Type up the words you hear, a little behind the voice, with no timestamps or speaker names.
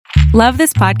Love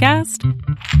this podcast?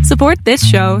 Support this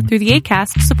show through the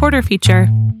Acast supporter feature.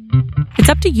 It's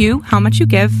up to you how much you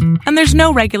give, and there's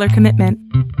no regular commitment.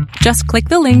 Just click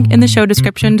the link in the show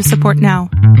description to support now.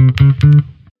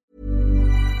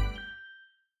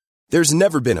 There's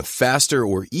never been a faster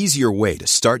or easier way to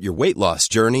start your weight loss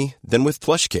journey than with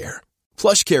PlushCare.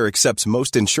 PlushCare accepts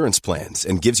most insurance plans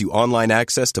and gives you online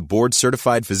access to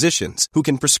board-certified physicians who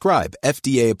can prescribe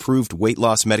FDA-approved weight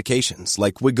loss medications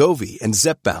like Wegovy and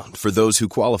Zepbound for those who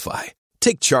qualify.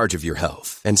 Take charge of your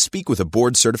health and speak with a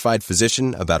board-certified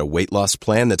physician about a weight loss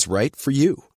plan that's right for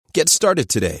you. Get started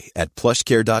today at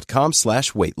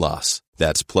plushcare.com/weight loss.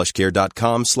 That's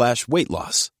plushcare.com/weight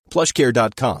loss.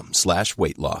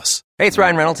 plushcare.com/weight loss. Hey, it's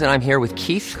Ryan Reynolds, and I'm here with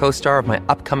Keith, co-star of my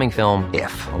upcoming film,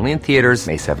 If, only in theaters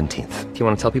May 17th. Do you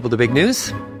want to tell people the big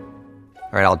news?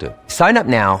 All right, I'll do it. Sign up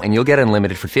now and you'll get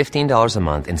unlimited for $15 a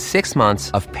month and 6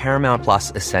 months of Paramount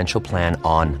Plus Essential Plan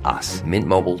on us.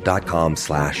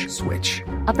 MintMobile.com/switch.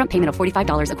 Upfront payment of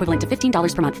 $45 equivalent to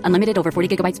 $15 per month. Unlimited over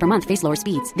 40 gigabytes per month. Face lower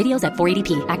speeds. Videos at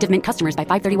 480p. Active Mint customers by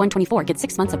 531.24 get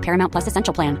 6 months of Paramount Plus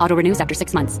Essential Plan. Auto renews after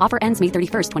 6 months. Offer ends May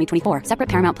 31st, 2024. Separate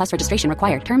Paramount Plus registration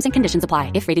required. Terms and conditions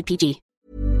apply if rated PG.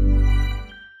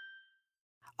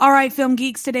 All right, Film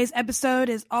Geeks, today's episode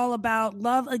is all about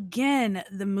Love Again,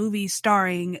 the movie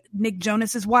starring Nick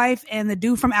Jonas' wife and the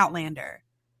dude from Outlander,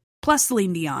 plus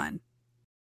Celine Dion.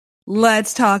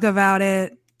 Let's talk about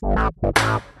it.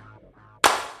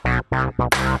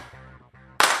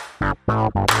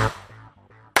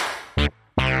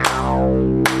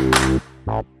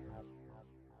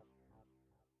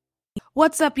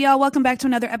 What's up, y'all? Welcome back to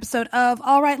another episode of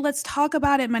All Right, Let's Talk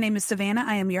About It. My name is Savannah.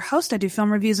 I am your host. I do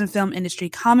film reviews and film industry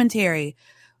commentary.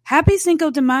 Happy Cinco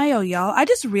de Mayo, y'all. I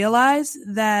just realized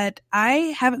that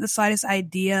I haven't the slightest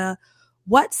idea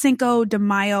what Cinco de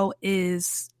Mayo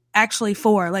is actually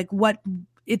for, like what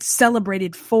it's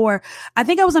celebrated for. I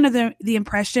think I was under the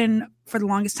impression for the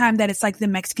longest time that it's like the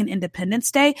Mexican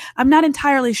Independence Day. I'm not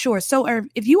entirely sure. So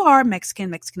if you are Mexican,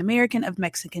 Mexican-American of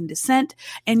Mexican descent,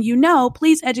 and you know,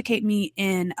 please educate me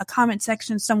in a comment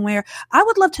section somewhere. I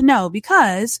would love to know,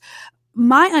 because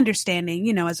my understanding,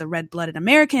 you know, as a red-blooded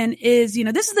American is, you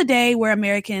know, this is the day where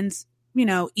Americans, you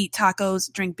know, eat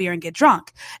tacos, drink beer, and get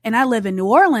drunk. And I live in New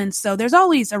Orleans, so there's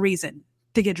always a reason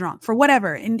to get drunk for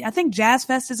whatever. And I think Jazz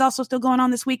Fest is also still going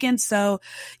on this weekend. So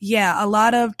yeah, a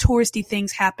lot of touristy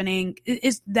things happening.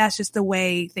 That's just the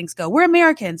way things go. We're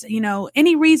Americans, you know,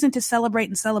 any reason to celebrate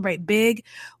and celebrate big,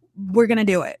 we're going to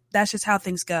do it. That's just how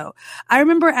things go. I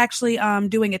remember actually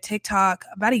doing a TikTok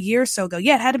about a year or so ago.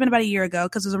 Yeah, it had to have been about a year ago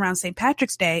because it was around St.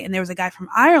 Patrick's Day. And there was a guy from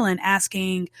Ireland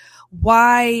asking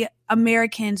why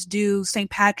Americans do St.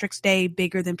 Patrick's Day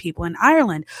bigger than people in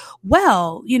Ireland.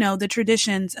 Well, you know, the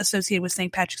traditions associated with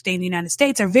St. Patrick's Day in the United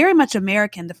States are very much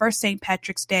American. The first St.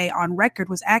 Patrick's Day on record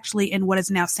was actually in what is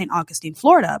now St. Augustine,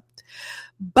 Florida.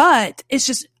 But it's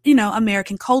just, you know,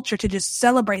 American culture to just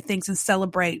celebrate things and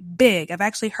celebrate big. I've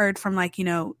actually heard from, like, you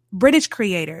know, British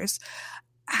creators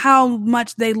how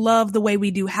much they love the way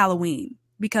we do Halloween,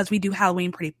 because we do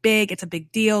Halloween pretty big. It's a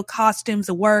big deal. Costumes,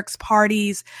 the works,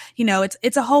 parties, you know,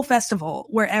 it's a whole festival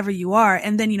wherever you are.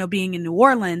 And then, you know, being in New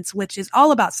Orleans, which is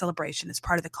all about celebration, it's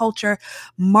part of the culture.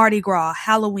 Mardi Gras,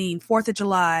 Halloween, 4th of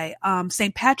July,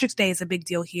 St. Patrick's Day is a big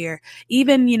deal here.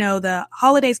 Even, you know, the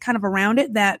holidays kind of around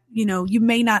it that, you know, you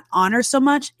may not honor so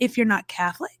much if you're not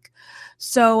Catholic.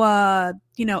 So,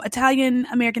 you know, Italian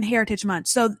American Heritage Month.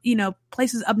 So, you know,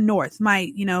 places up north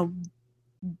might, you know,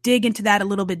 dig into that a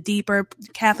little bit deeper.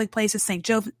 Catholic places, St.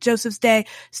 Joseph's Day,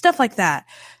 stuff like that.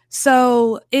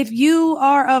 So if you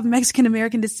are of Mexican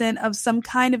American descent, of some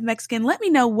kind of Mexican, let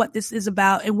me know what this is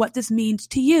about and what this means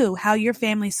to you, how your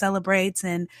family celebrates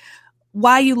and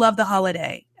why you love the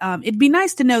holiday. It'd be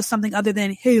nice to know something other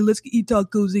than, hey, let's eat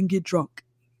tacos and get drunk.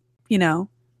 You know,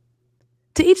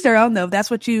 to each their own, though. If that's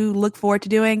what you look forward to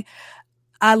doing,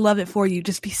 I love it for you.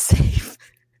 Just be safe.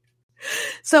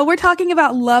 So we're talking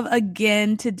about Love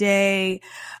Again today.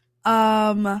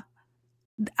 I'm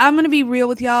going to be real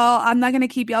with y'all. I'm not going to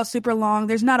keep y'all super long.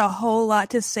 There's not a whole lot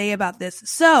to say about this.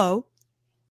 So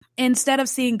instead of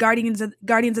seeing Guardians of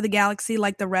the Galaxy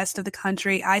like the rest of the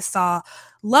country, I saw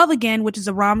Love Again, which is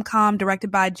a rom-com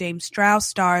directed by James Strauss,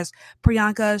 stars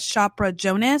Priyanka Chopra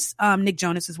Jonas, Nick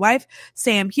Jonas' wife,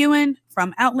 Sam Heughan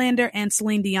from Outlander, and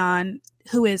Celine Dion,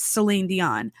 who is Celine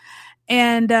Dion.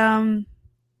 And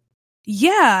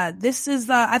yeah, this is,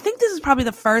 I think this is probably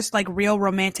the first like real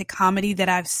romantic comedy that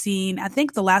I've seen. I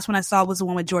think the last one I saw was the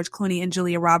one with George Clooney and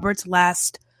Julia Roberts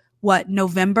last,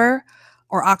 November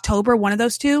or October, one of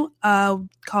those two,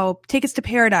 called Tickets to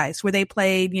Paradise, where they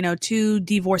played, you know, two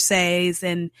divorcees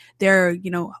and they're, you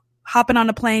know, hopping on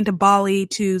a plane to Bali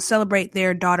to celebrate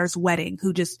their daughter's wedding,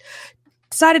 who just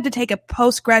decided to take a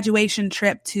post-graduation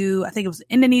trip to, I think it was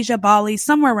Indonesia, Bali,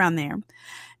 somewhere around there.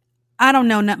 I don't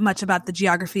know not much about the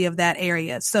geography of that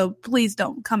area, so please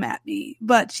don't come at me.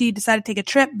 But she decided to take a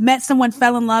trip, met someone,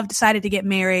 fell in love, decided to get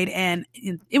married, and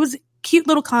it was a cute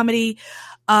little comedy.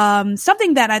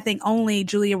 Something that I think only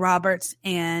Julia Roberts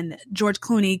and George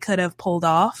Clooney could have pulled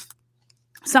off.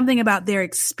 Something about their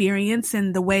experience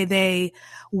and the way they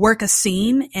work a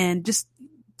scene, and just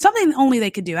something only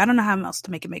they could do. I don't know how else to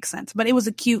make it make sense, but it was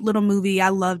a cute little movie. I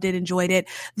loved it, enjoyed it.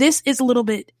 This is a little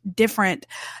bit different.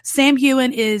 Sam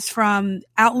Heughan is from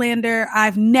Outlander.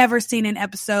 I've never seen an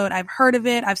episode. I've heard of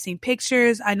it. I've seen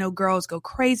pictures. I know girls go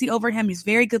crazy over him. He's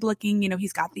very good looking. You know,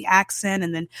 he's got the accent.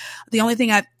 And then the only thing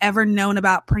I've ever known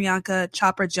about Priyanka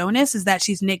Chopra Jonas is that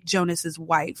she's Nick Jonas's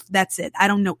wife. That's it. I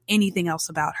don't know anything else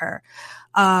about her.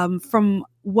 From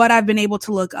what I've been able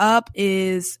to look up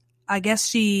is, I guess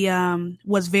she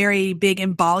was very big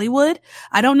in Bollywood.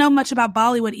 I don't know much about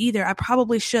Bollywood either. I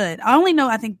probably should. I only know,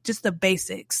 I think, just the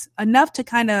basics, enough to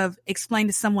kind of explain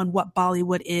to someone what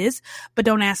Bollywood is, but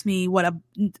don't ask me what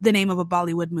the name of a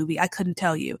Bollywood movie. I couldn't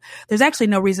tell you. There's actually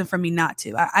no reason for me not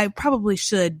to. I probably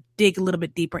should dig a little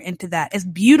bit deeper into that. As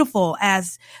beautiful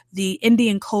as the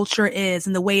Indian culture is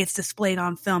and the way it's displayed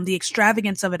on film, the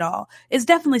extravagance of it all is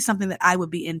definitely something that I would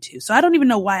be into. So I don't even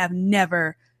know why I've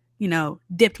never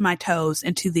dipped my toes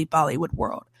into the Bollywood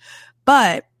world.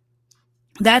 But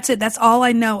that's it. That's all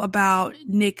I know about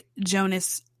Nick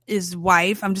Jonas'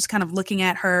 wife. I'm just kind of looking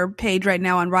at her page right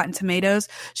now on Rotten Tomatoes.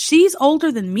 She's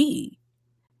older than me.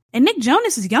 And Nick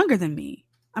Jonas is younger than me.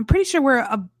 I'm pretty sure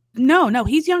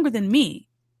he's younger than me.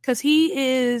 Because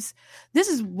this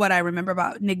is what I remember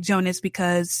about Nick Jonas,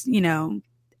 because,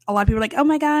 a lot of people are like, oh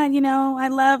my God, I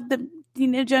love the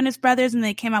Jonas Brothers, and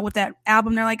they came out with that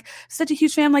album. They're like, such a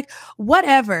huge fan. I'm like,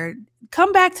 whatever.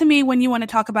 Come back to me when you want to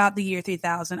talk about the year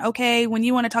 3000. Okay. When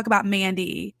you want to talk about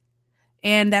Mandy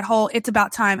and that whole It's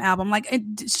About Time album, like,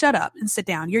 shut up and sit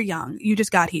down. You're young. You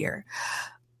just got here.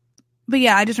 But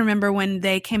yeah, I just remember when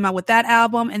they came out with that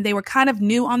album, and they were kind of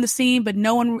new on the scene, but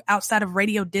no one outside of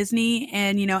Radio Disney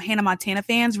and, Hannah Montana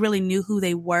fans really knew who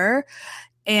they were.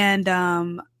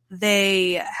 And,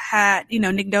 they had,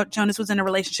 Nick Jonas was in a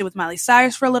relationship with Miley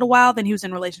Cyrus for a little while. Then he was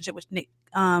in a relationship with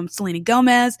Selena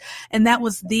Gomez. And that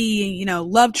was the,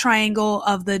 love triangle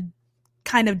of the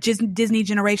kind of Disney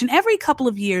generation. Every couple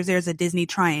of years, there's a Disney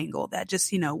triangle that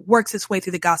just, works its way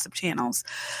through the gossip channels.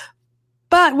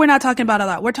 But we're not talking about all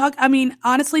that.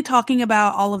 Honestly, talking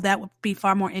about all of that would be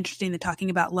far more interesting than talking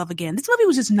about Love Again. This movie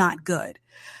was just not good.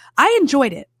 I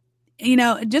enjoyed it.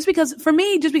 Just because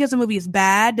the movie is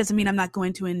bad doesn't mean I'm not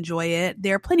going to enjoy it.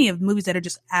 There are plenty of movies that are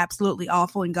just absolutely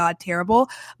awful and God terrible,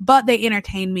 but they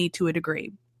entertain me to a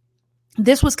degree.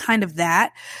 This was kind of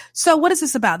that. So what is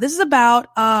this about? This is about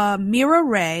Mira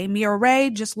Ray. Mira Ray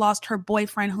just lost her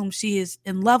boyfriend, whom she is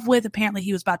in love with. Apparently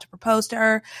he was about to propose to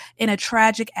her. In a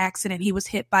tragic accident, he was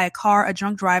hit by a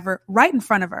drunk driver right in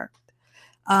front of her.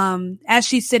 As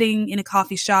she's sitting in a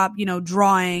coffee shop,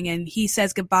 drawing, and he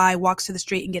says goodbye, walks to the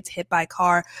street and gets hit by a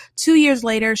car. 2 years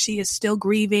later, she is still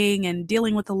grieving and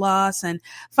dealing with the loss, and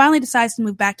finally decides to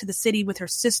move back to the city with her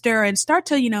sister and start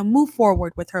to, move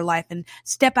forward with her life and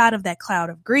step out of that cloud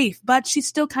of grief. But she's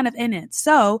still kind of in it.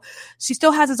 So she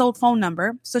still has his old phone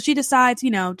number. So she decides,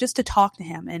 just to talk to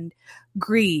him and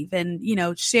grieve and,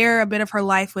 share a bit of her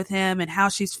life with him and how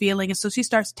she's feeling. And so she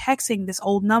starts texting this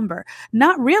old number,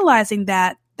 not realizing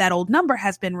that that old number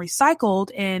has been recycled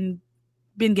and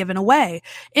been given away.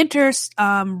 Enters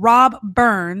Rob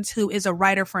Burns, who is a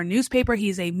writer for a newspaper.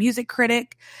 He's a music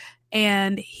critic,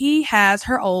 and he has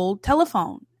her old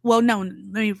telephone. Well, no,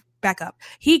 let me back up.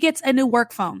 He gets a new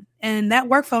work phone, and that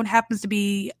work phone happens to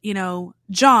be,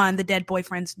 John, the dead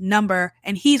boyfriend's number,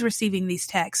 and he's receiving these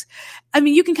texts.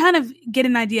 You can kind of get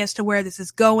an idea as to where this is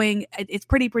going. It's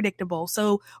pretty predictable.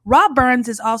 So Rob Burns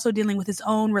is also dealing with his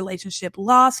own relationship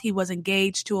loss. He was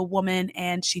engaged to a woman,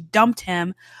 and she dumped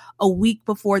him a week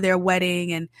before their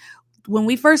wedding. And when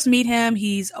we first meet him,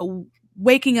 he's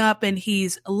waking up and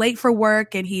he's late for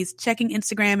work, and he's checking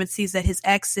Instagram and sees that his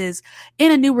ex is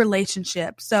in a new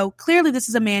relationship. So clearly this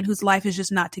is a man whose life is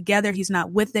just not together. He's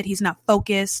not with it. He's not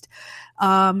focused.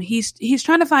 He's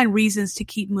trying to find reasons to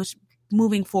keep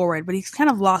moving forward, but he's kind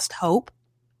of lost hope.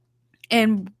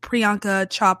 And Priyanka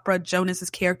Chopra Jonas's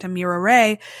character, Mira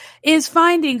Ray, is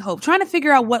finding hope, trying to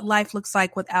figure out what life looks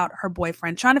like without her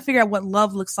boyfriend, trying to figure out what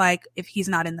love looks like if he's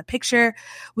not in the picture.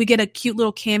 We get a cute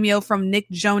little cameo from Nick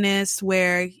Jonas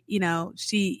where,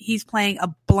 he's playing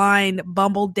a blind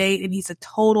Bumble date, and he's a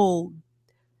total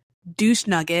douche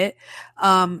nugget.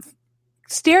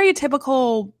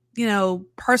 Stereotypical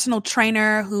personal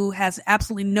trainer who has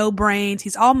absolutely no brains.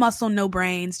 He's all muscle, no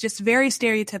brains, just very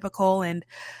stereotypical. And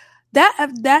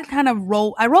that kind of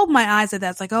I rolled my eyes at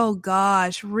that. It's like, oh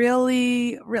gosh,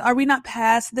 really? Are we not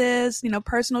past this?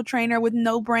 Personal trainer with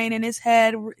no brain in his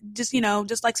head, just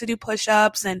likes to do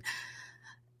push-ups, and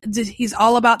he's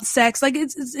all about sex. Like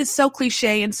it's so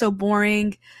cliche and so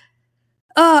boring.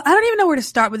 I don't even know where to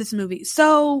start with this movie.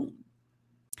 So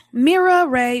Mira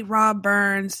Ray, Rob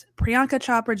Burns, Priyanka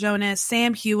Chopra Jonas,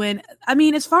 Sam Heughan. I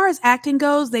mean, as far as acting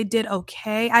goes, they did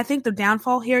okay. I think the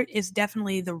downfall here is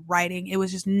definitely the writing. It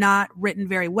was just not written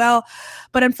very well.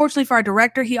 But unfortunately for our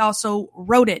director, he also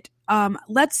wrote it.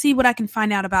 Let's see what I can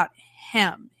find out about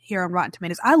him here on Rotten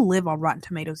Tomatoes. I live on Rotten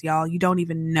Tomatoes, y'all. You don't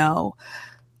even know.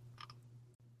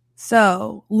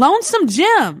 So, Lonesome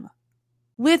Jim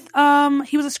with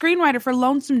he was a screenwriter for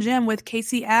Lonesome Jim with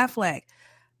Casey Affleck.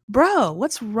 Bro,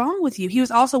 what's wrong with you? He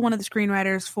was also one of the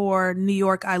screenwriters for New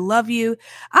York, I Love You.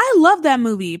 I love that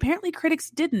movie. Apparently critics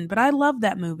didn't, but I love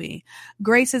that movie.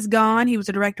 Grace is Gone. He was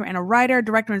a director and a writer,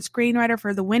 director and screenwriter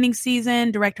for The Winning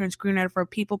Season, director and screenwriter for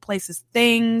People, Places,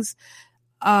 Things.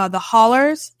 The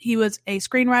Haulers. He was a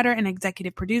screenwriter and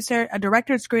executive producer, a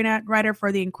director and screenwriter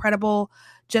for The Incredible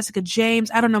Jessica James.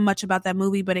 I don't know much about that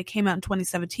movie, but it came out in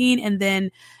 2017. And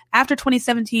then after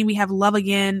 2017, we have Love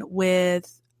Again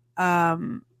with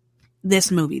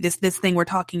this movie, this thing we're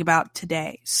talking about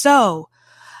today. So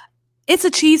it's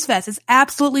a cheese fest. It's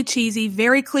absolutely cheesy,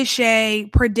 very cliche,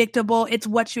 predictable. It's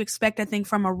what you expect, I think,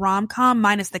 from a rom-com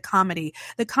minus the comedy.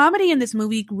 The comedy in this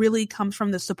movie really comes from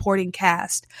the supporting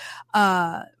cast.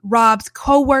 Rob's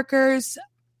co-workers,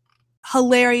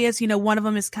 hilarious. One of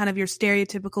them is kind of your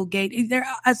stereotypical gay.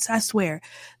 I swear,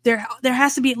 there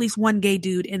has to be at least one gay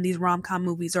dude in these rom-com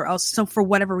movies, or else, so for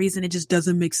whatever reason, it just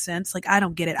doesn't make sense. Like, I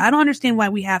don't get it. I don't understand why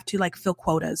we have to fill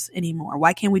quotas anymore.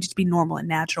 Why can't we just be normal and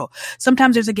natural?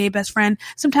 Sometimes there's a gay best friend,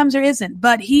 sometimes there isn't.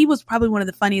 But he was probably one of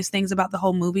the funniest things about the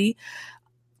whole movie.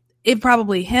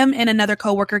 Him and another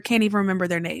coworker, can't even remember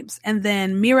their names. And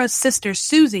then Mira's sister,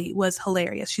 Susie, was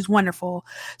hilarious. She's wonderful.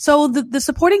 So the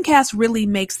supporting cast really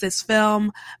makes this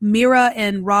film. Mira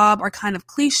and Rob are kind of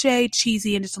cliche,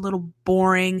 cheesy, and just a little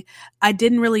boring. I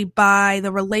didn't really buy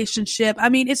the relationship. I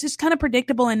mean, it's just kind of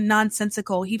predictable and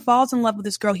nonsensical. He falls in love with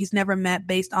this girl he's never met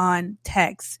based on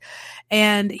text.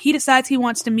 And he decides he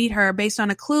wants to meet her based on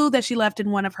a clue that she left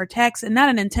in one of her texts. And not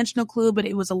an intentional clue, but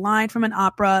it was a line from an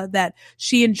opera that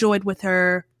she enjoyed with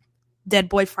her dead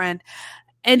boyfriend.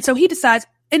 And so he decides,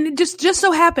 and it just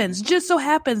so happens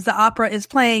the opera is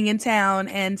playing in town.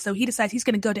 And so he decides he's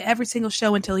going to go to every single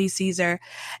show until he sees her.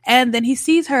 And then he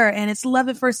sees her, and it's love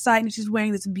at first sight. And she's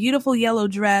wearing this beautiful yellow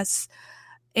dress,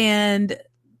 and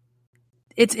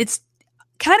it's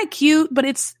kind of cute, but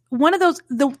it's one of those,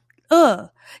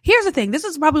 here's the thing. This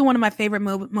is probably one of my favorite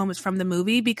moments from the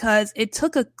movie, because it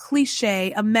took a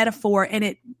cliche, a metaphor, and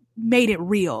it made it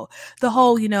real. The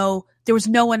whole, there was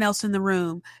no one else in the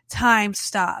room. Time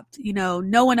stopped.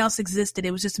 No one else existed.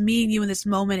 It was just me and you in this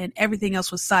moment, and everything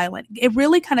else was silent. It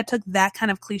really kind of took that kind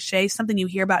of cliche, something you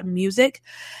hear about in music,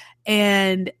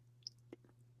 and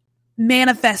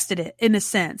manifested it in a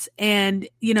sense. And,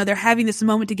 they're having this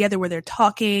moment together where they're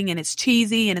talking, and it's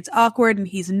cheesy and it's awkward, and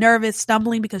he's nervous,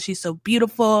 stumbling because she's so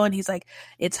beautiful. And he's like,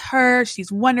 it's her.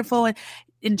 She's wonderful.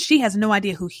 And she has no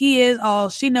idea who he is. All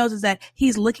she knows is that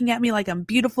he's looking at me like I'm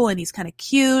beautiful, and he's kind of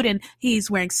cute, and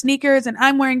he's wearing sneakers and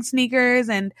I'm wearing sneakers,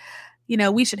 and,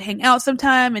 we should hang out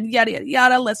sometime, and yada, yada,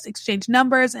 yada. Let's exchange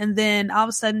numbers. And then all of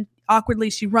a sudden,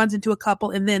 awkwardly, she runs into a couple,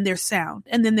 and then there's sound,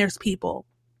 and then there's people.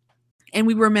 And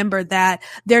we remember that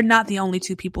they're not the only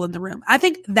two people in the room. I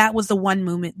think that was the one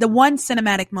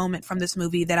cinematic moment from this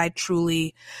movie that I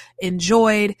truly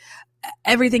enjoyed.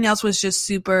 Everything else was just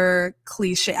super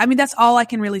cliche. I mean, that's all I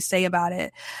can really say about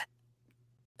it.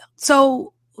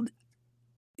 So,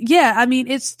 yeah, I mean,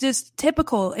 it's just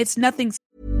typical. It's nothing.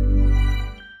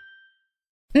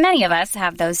 Many of us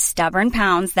have those stubborn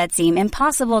pounds that seem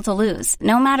impossible to lose,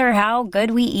 no matter how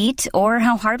good we eat or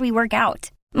how hard we work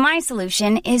out. My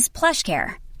solution is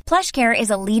PlushCare. PlushCare is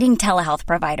a leading telehealth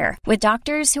provider with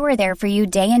doctors who are there for you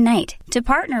day and night to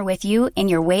partner with you in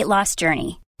your weight loss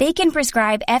journey. They can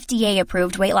prescribe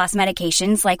FDA-approved weight loss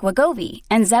medications like Wegovy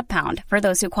and Zepbound for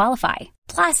those who qualify.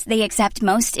 Plus, they accept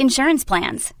most insurance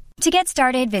plans. To get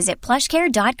started, visit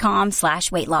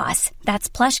plushcare.com/weightloss. That's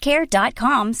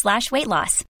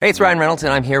plushcare.com/weightloss. Hey, it's Ryan Reynolds,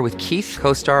 and I'm here with Keith,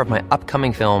 co-star of my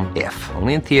upcoming film, If,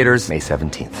 only in theaters May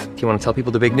 17th. Do you want to tell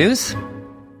people the big news?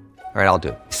 All right, I'll do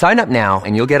it. Sign up now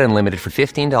and you'll get unlimited for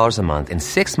 $15 a month and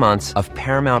 6 months of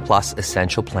Paramount Plus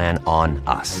Essential Plan on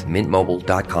us.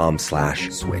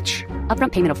 MintMobile.com/switch.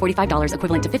 Upfront payment of $45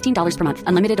 equivalent to $15 per month.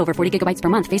 Unlimited over 40 gigabytes per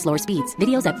month. Face lower speeds.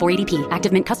 Videos at 480p.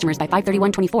 Active Mint customers by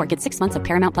 531.24 get 6 months of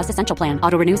Paramount Plus Essential Plan.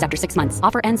 Auto renews after 6 months.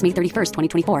 Offer ends May 31st,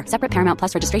 2024. Separate Paramount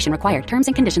Plus registration required. Terms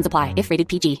and conditions apply if rated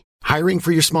PG. Hiring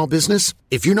for your small business?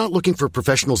 If you're not looking for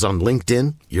professionals on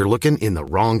LinkedIn, you're looking in the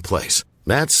wrong place.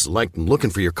 That's like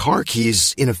looking for your car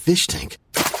keys in a fish tank.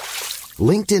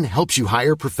 LinkedIn helps you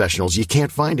hire professionals you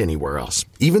can't find anywhere else,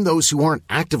 even those who aren't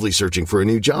actively searching for a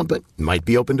new job but might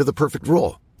be open to the perfect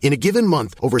role. In a given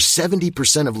month, over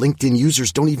 70% of LinkedIn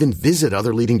users don't even visit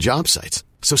other leading job sites.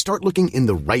 So start looking in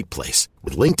the right place.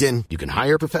 With LinkedIn, you can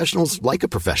hire professionals like a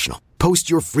professional.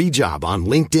 Post your free job on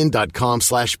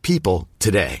linkedin.com/people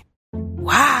today.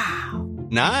 Wow.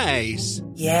 Nice.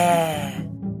 Yeah.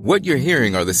 What you're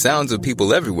hearing are the sounds of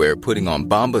people everywhere putting on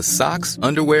Bombas socks,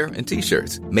 underwear, and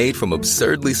T-shirts made from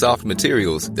absurdly soft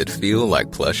materials that feel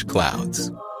like plush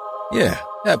clouds. Yeah,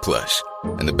 that plush.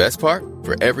 And the best part?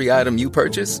 For every item you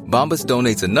purchase, Bombas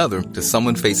donates another to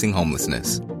someone facing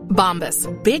homelessness. Bombas.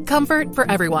 Big comfort for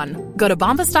everyone. Go to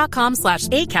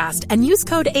bombas.com/ACAST and use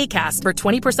code ACAST for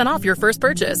 20% off your first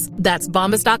purchase. That's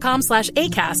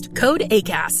bombas.com/ACAST. Code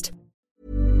ACAST.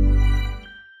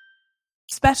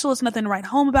 Special. It's nothing to write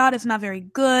home about. It's not very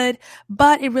good,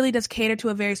 but it really does cater to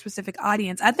a very specific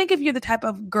audience. I think if you're the type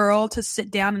of girl to sit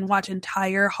down and watch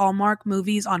entire Hallmark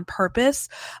movies on purpose,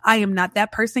 I am not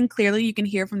that person. Clearly, you can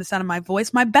hear from the sound of my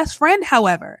voice. My best friend,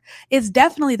 however, is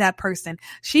definitely that person.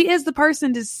 She is the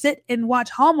person to sit and watch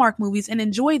Hallmark movies and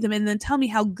enjoy them and then tell me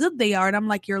how good they are. And I'm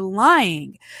like, you're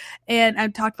lying. And I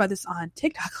talked about this on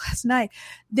TikTok last night.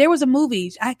 There was a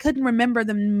movie. I couldn't remember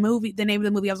the name of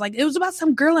the movie. I was like, it was about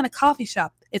some girl in a coffee shop.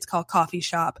 It's called Coffee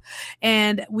Shop.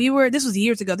 And this was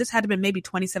years ago. This had to have been maybe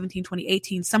 2017,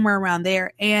 2018, somewhere around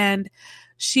there. And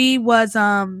she was,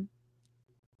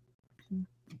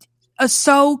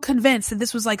 so convinced that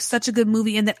this was like such a good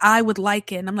movie and that I would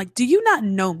like it. And I'm like, do you not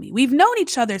know me? We've known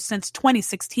each other since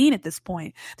 2016 at this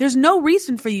point. There's no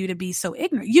reason for you to be so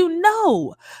ignorant. You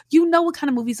know what kind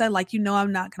of movies I like. You know,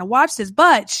 I'm not going to watch this,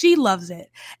 but she loves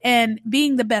it. And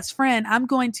being the best friend, I'm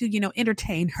going to,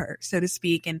 entertain her, so to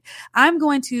speak. And I'm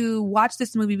going to watch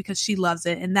this movie because she loves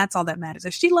it. And that's all that matters.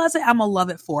 If she loves it, I'm going to love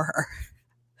it for her.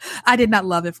 I did not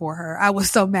love it for her. I was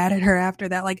so mad at her after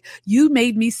that. Like, you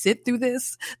made me sit through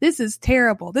this. This is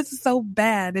terrible. This is so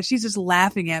bad. And she's just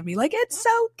laughing at me like, it's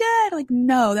so good. Like,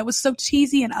 no, that was so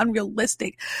cheesy and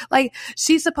unrealistic. Like,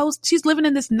 she's living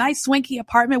in this nice swanky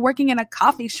apartment working in a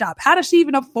coffee shop. How does she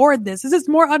even afford this? This is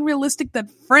more unrealistic than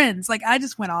Friends. Like, I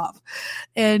just went off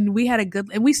and we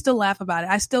still laugh about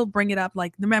it. I still bring it up.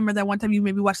 Like, remember that one time you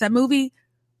made me watch that movie?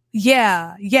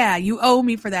 Yeah, you owe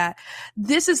me for that.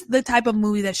 This is the type of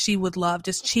movie that she would love.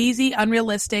 Just cheesy,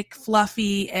 unrealistic,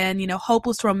 fluffy, and,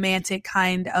 hopeless romantic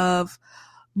kind of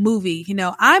movie.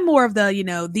 I'm more of the,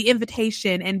 The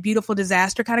Invitation and Beautiful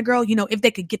Disaster kind of girl. If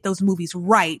they could get those movies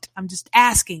right. I'm just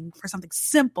asking for something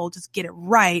simple. Just get it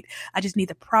right. I just need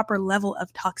the proper level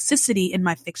of toxicity in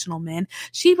my fictional men.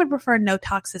 She would prefer no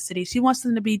toxicity. She wants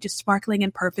them to be just sparkling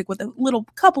and perfect with a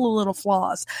couple of little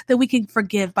flaws that we can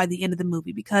forgive by the end of the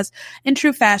movie. Because in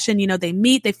true fashion, they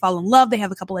meet, they fall in love, they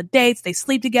have a couple of dates, they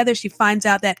sleep together. She finds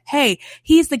out that, hey,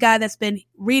 he's the guy that's been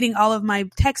reading all of my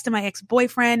texts to my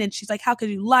ex-boyfriend. And she's like, how could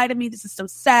you lie to me? This is so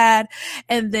sad.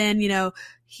 And then,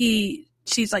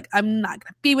 she's like, I'm not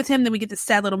going to be with him. Then we get this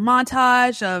sad little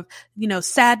montage of,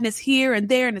 sadness here and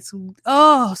there. And it's,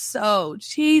 so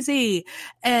cheesy.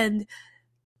 And,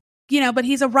 but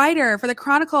he's a writer for the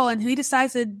Chronicle and he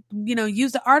decides to,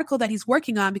 use the article that he's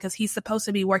working on because he's supposed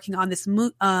to be working on this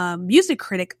music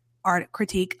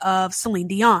critique of Celine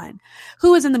Dion,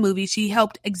 who is in the movie. She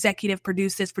helped executive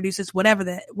produce this,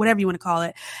 whatever you want to call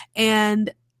it.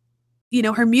 And,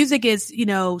 her music is,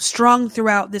 strung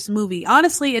throughout this movie.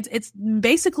 Honestly, it's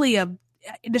basically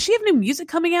does she have new music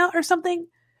coming out or something?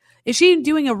 Is she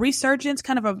doing a resurgence,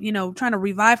 kind of trying to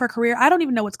revive her career? I don't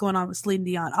even know what's going on with Celine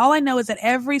Dion. All I know is that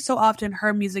every so often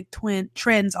her music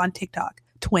trends on TikTok.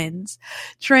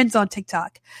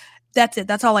 That's it.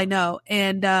 That's all I know.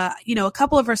 And, a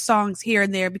couple of her songs here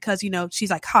and there because,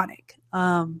 she's iconic.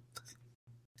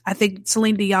 I think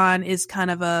Celine Dion is kind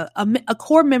of a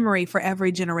core memory for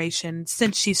every generation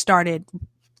since she started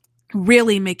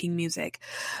really making music.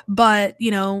 But,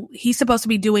 he's supposed to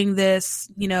be doing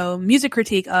this, music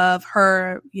critique of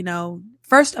her,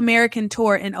 first American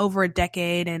tour in over a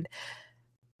decade and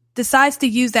decides to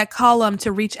use that column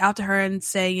to reach out to her and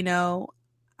say,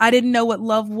 I didn't know what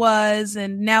love was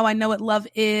and now I know what love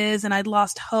is and I'd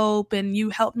lost hope and you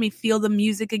helped me feel the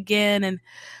music again. And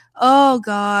oh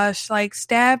gosh, like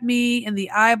stab me in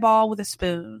the eyeball with a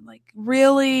spoon. Like,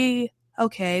 really?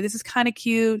 Okay, this is kind of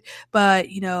cute, but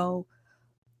you know,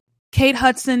 Kate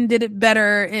Hudson did it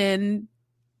better in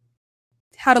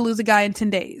How to Lose a Guy in 10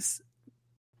 Days.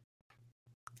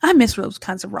 I miss those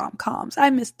kinds of rom-coms. I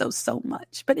miss those so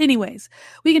much. But anyways,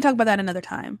 we can talk about that another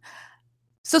time.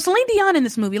 So Celine Dion in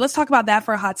this movie, let's talk about that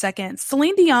for a hot second.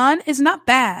 Celine Dion is not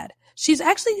bad. She's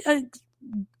actually a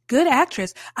good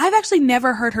actress. I've actually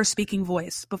never heard her speaking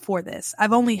voice before this.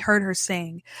 I've only heard her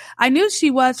sing. I knew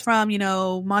she was from, you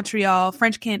know, Montreal,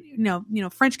 French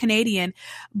Canadian,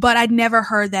 but I'd never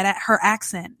heard that her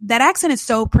accent. That accent is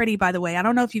so pretty, by the way. I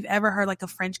don't know if you've ever heard like a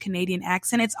French Canadian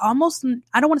accent. It's almost,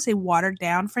 I don't want to say watered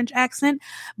down French accent,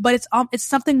 but it's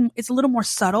something, it's a little more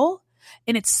subtle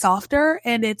and it's softer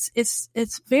and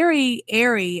it's very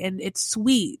airy and it's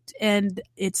sweet and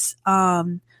it's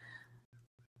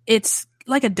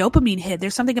like a dopamine hit.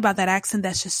 There's something about that accent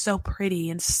that's just so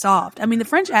pretty and soft. I mean, the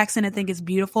French accent, I think, is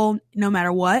beautiful no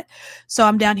matter what. So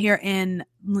I'm down here in,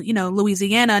 you know,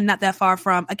 Louisiana, not that far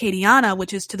from Acadiana,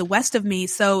 which is to the west of me.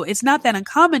 So it's not that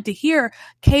uncommon to hear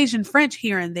Cajun French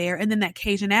here and there. And then that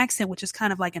Cajun accent, which is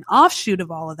kind of like an offshoot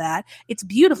of all of that. It's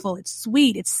beautiful. It's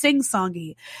sweet. It's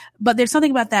sing-songy. But there's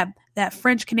something about that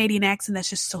French Canadian accent that's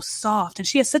just so soft. And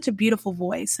she has such a beautiful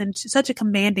voice and such a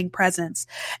commanding presence.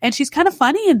 And she's kind of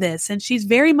funny in this. And she's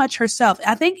very much herself.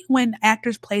 I think when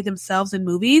actors play themselves in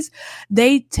movies,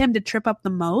 they tend to trip up the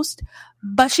most.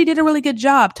 But she did a really good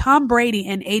job. Tom Brady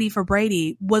in 80 for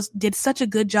Brady did such a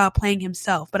good job playing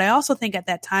himself. But I also think at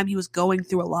that time he was going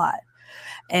through a lot.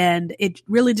 And it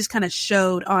really just kind of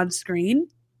showed on screen.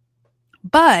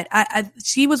 But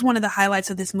she was one of the highlights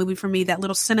of this movie for me. That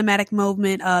little cinematic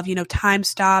moment of, you know, time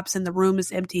stops and the room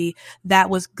is empty.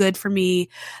 That was good for me.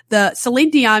 The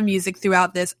Celine Dion music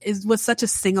throughout this was such a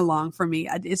sing-along for me.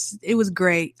 It was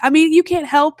great. I mean, you can't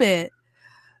help it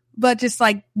but just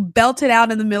like belt it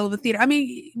out in the middle of the theater. I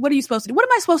mean, what are you supposed to do? What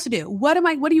am I supposed to do? What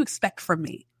do you expect from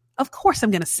me? Of course I'm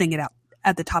going to sing it out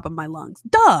at the top of my lungs.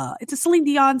 Duh. It's a Celine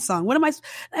Dion song.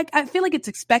 I feel like it's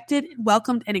expected,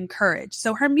 welcomed, and encouraged.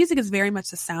 So her music is very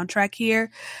much the soundtrack here.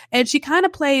 And she kind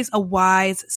of plays a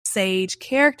wise, sage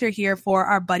character here for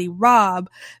our buddy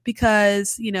Rob,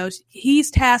 because, you know,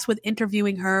 he's tasked with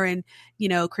interviewing her and, you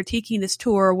know, critiquing this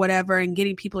tour or whatever and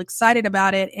getting people excited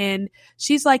about it. And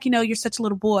she's like, you know, you're such a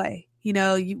little boy. You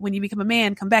know, when you become a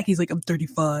man, come back. He's like, I'm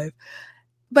 35.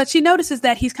 But she notices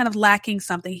that he's kind of lacking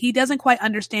something. He doesn't quite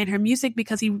understand her music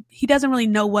because he doesn't really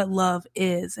know what love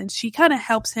is. And she kind of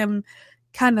helps him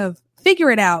kind of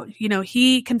figure it out. You know,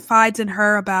 he confides in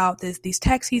her about these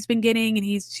texts he's been getting. And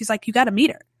she's like, you got to meet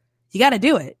her. You got to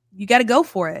do it. You got to go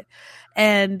for it.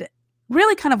 And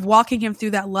really kind of walking him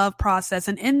through that love process,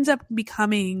 and ends up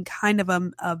becoming kind of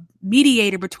a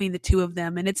mediator between the two of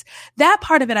them. And it's that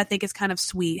part of it, I think, is kind of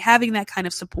sweet, having that kind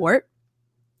of support.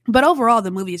 But overall,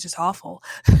 the movie is just awful.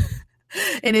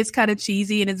 And it's kind of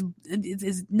cheesy, and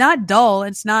it's not dull.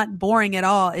 It's not boring at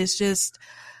all. It's just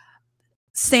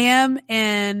Sam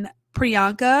and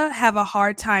Priyanka have a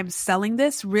hard time selling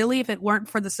this. Really, if it weren't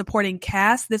for the supporting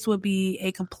cast, this would be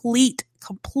a complete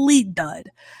dud.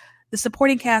 The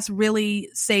supporting cast really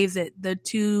saves it. The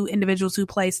two individuals who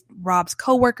play Rob's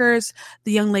coworkers,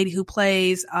 the young lady who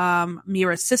plays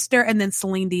Mira's sister, and then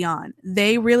Celine Dion.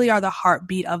 They really are the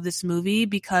heartbeat of this movie,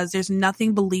 because there's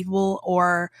nothing believable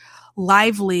or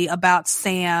lively about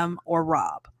Sam or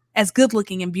Rob. As good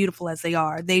looking and beautiful as they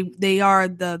are, they are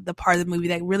the part of the movie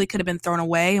that really could have been thrown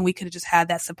away, and we could have just had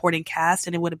that supporting cast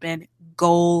and it would have been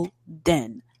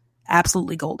golden.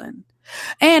 Absolutely golden.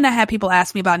 And I had people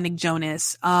ask me about Nick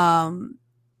Jonas. I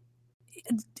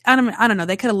don't know.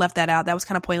 They could have left that out. That was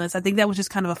kind of pointless. I think that was just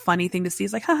kind of a funny thing to see.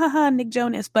 It's like, ha ha ha, Nick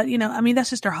Jonas. But, you know, I mean,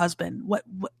 that's just her husband. What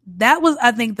that was,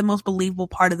 I think, the most believable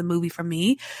part of the movie for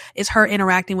me is her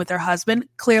interacting with her husband.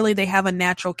 Clearly, they have a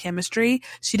natural chemistry.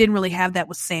 She didn't really have that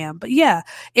with Sam. But yeah,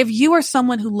 if you are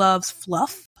someone who loves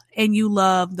fluff and you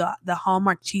love the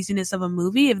Hallmark cheesiness of a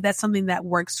movie, if that's something that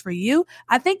works for you,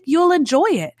 I think you'll enjoy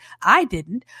it. I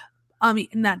didn't. I mean,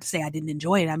 not to say I didn't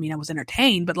enjoy it. I mean, I was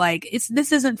entertained, but like,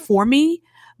 this isn't for me,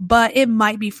 but it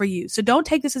might be for you. So don't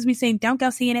take this as me saying, don't go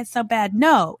seeing it, it's so bad.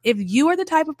 No, if you are the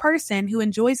type of person who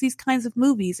enjoys these kinds of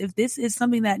movies, if this is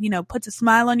something that, you know, puts a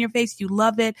smile on your face, you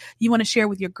love it, you want to share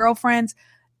with your girlfriends,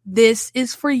 this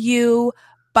is for you.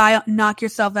 Knock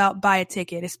yourself out, buy a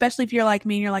ticket, especially if you're like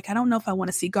me and you're like, I don't know if I want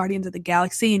to see Guardians of the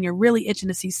Galaxy, and you're really itching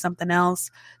to see something else,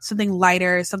 something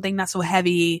lighter, something not so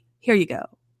heavy. Here you go.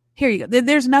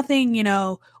 There's nothing, you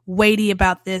know, weighty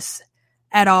about this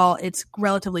at all. It's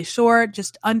relatively short,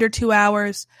 just under 2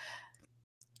 hours.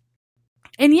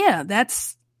 And yeah,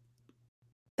 that's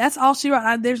all she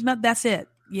wrote. That's it.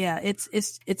 Yeah,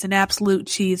 it's an absolute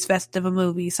cheese fest of a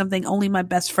movie, something only my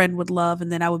best friend would love,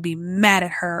 and then I would be mad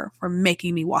at her for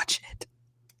making me watch it.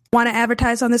 Want to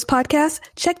advertise on this podcast?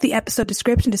 Check the episode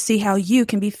description to see how you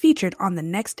can be featured on the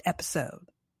next episode.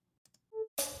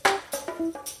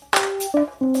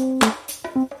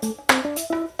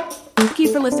 Thank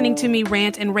you for listening to me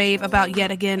rant and rave about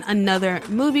yet again another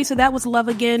movie. So that was Love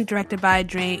Again, directed by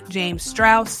James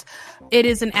Strauss. It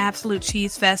is an absolute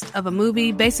cheese fest of a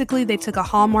movie. Basically, they took a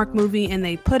Hallmark movie and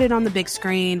they put it on the big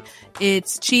screen.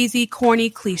 It's cheesy, corny,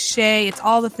 cliche. It's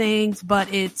all the things,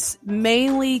 but it's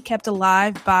mainly kept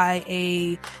alive by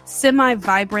a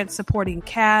semi-vibrant supporting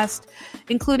cast,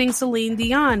 including Celine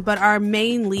Dion. But our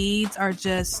main leads are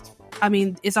just... I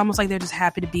mean, it's almost like they're just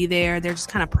happy to be there. They're just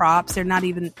kind of props. They're not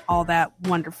even all that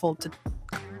wonderful to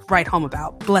write home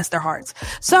about. Bless their hearts.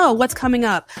 So what's coming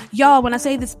up? Y'all, when I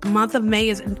say this month of May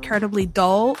is incredibly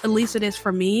dull, at least it is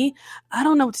for me, I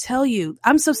don't know what to tell you.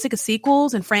 I'm so sick of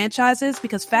sequels and franchises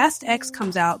because Fast X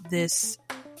comes out this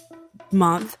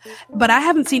month, but I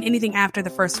haven't seen anything after the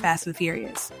first Fast and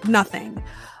Furious. Nothing.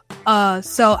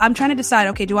 So I'm trying to decide,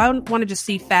 okay, do I want to just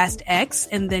see Fast X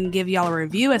and then give y'all a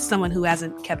review as someone who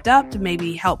hasn't kept up to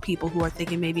maybe help people who are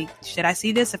thinking maybe, should I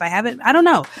see this if I haven't? I don't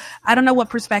know. I don't know what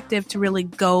perspective to really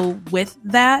go with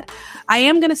that. I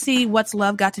am going to see What's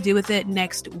Love Got to Do with It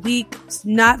next week. It's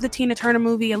not the Tina Turner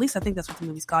movie. At least I think that's what the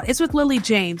movie's called. It's with Lily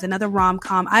James, another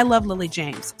rom-com. I love Lily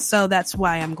James. So that's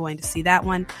why I'm going to see that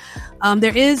one.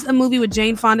 There is a movie with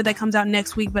Jane Fonda that comes out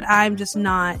next week, but I'm just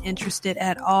not interested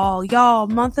at all. Y'all,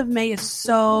 month of May is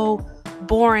so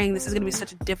boring. This is going to be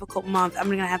such a difficult month. I'm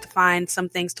going to have to find some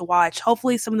things to watch.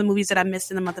 Hopefully some of the movies that I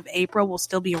missed in the month of April will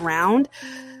still be around.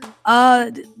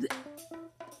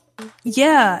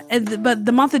 Yeah, but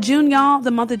the month of June, y'all, the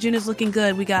month of June is looking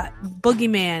good. We got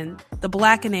Boogeyman, The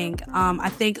Blackening. I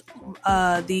think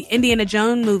the Indiana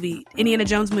Jones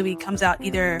movie comes out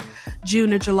either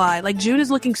June or July. Like, June is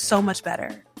looking so much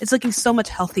better. It's looking so much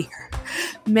healthier.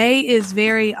 May is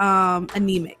very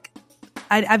anemic.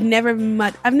 I've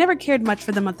never cared much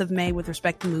for the month of May with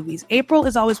respect to movies. April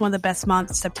is always one of the best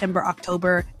months. September,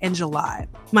 October, and July.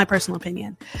 My personal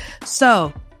opinion.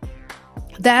 So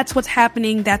that's what's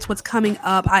happening. That's what's coming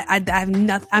up.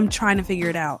 I'm trying to figure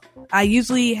it out. I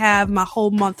usually have my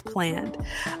whole month planned.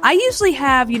 I usually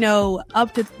have,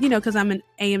 up to, because I'm an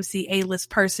AMC A-list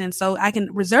person, so I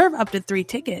can reserve up to 3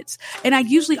 tickets. And I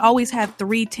usually always have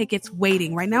 3 tickets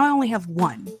waiting. Right now I only have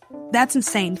 1. That's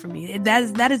insane for me.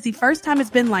 That is the first time it's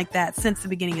been like that since the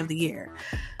beginning of the year.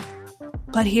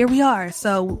 But here we are.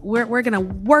 So we're going to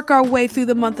work our way through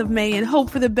the month of May and hope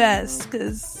for the best.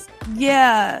 Because,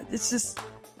 yeah, it's just,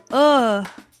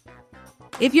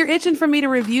 If you're itching for me to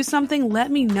review something,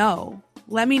 let me know.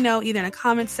 Let me know either in a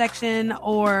comment section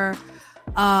or,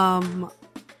 either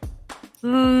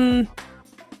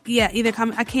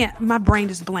comment. I can't, my brain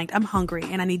just blanked. I'm hungry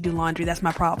and I need to do laundry. That's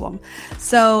my problem.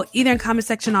 So either in comment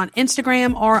section on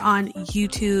Instagram or on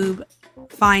YouTube,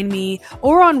 find me,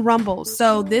 or on Rumble.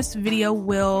 So this video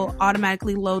will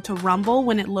automatically load to Rumble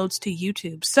when it loads to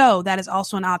YouTube. So that is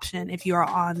also an option if you are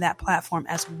on that platform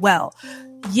as well.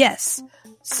 Yes.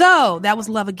 So that was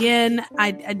Love Again.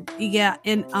 I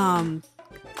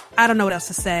don't know what else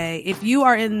to say. If you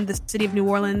are in the city of New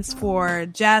Orleans for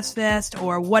Jazz Fest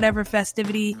or whatever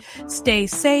festivity, stay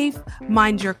safe,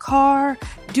 mind your car,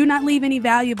 do not leave any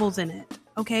valuables in it.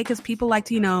 Okay, because people like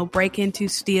to, break into,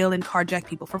 steal, and carjack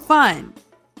people for fun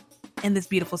in this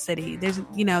beautiful city.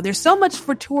 There's so much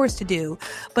for tourists to do,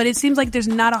 but it seems like there's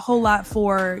not a whole lot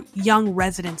for young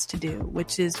residents to do,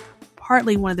 which is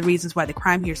partly one of the reasons why the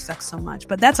crime here sucks so much.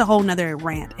 But that's a whole nother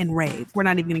rant and rave. We're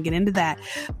not even going to get into that.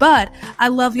 But I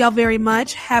love y'all very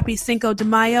much. Happy Cinco de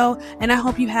Mayo, and I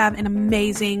hope you have an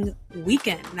amazing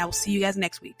weekend. And I will see you guys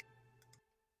next week.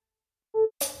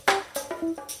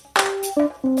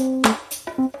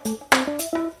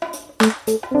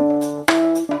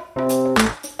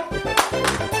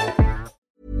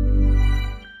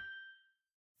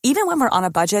 Even when we're on a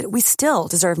budget, we still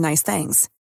deserve nice things.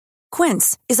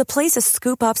 Quince is a place to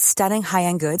scoop up stunning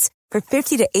high-end goods for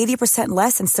 50 to 80%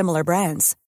 less than similar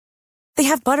brands. They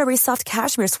have buttery soft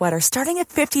cashmere sweaters starting at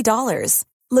 $50,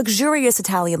 luxurious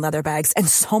Italian leather bags, and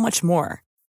so much more.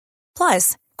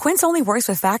 Plus, Quince only works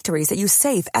with factories that use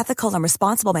safe, ethical, and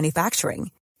responsible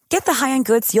manufacturing. Get the high-end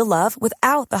goods you'll love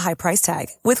without the high price tag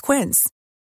with Quince.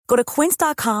 Go to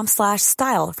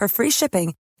quince.com/style for free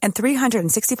shipping and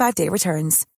 365-day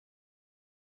returns.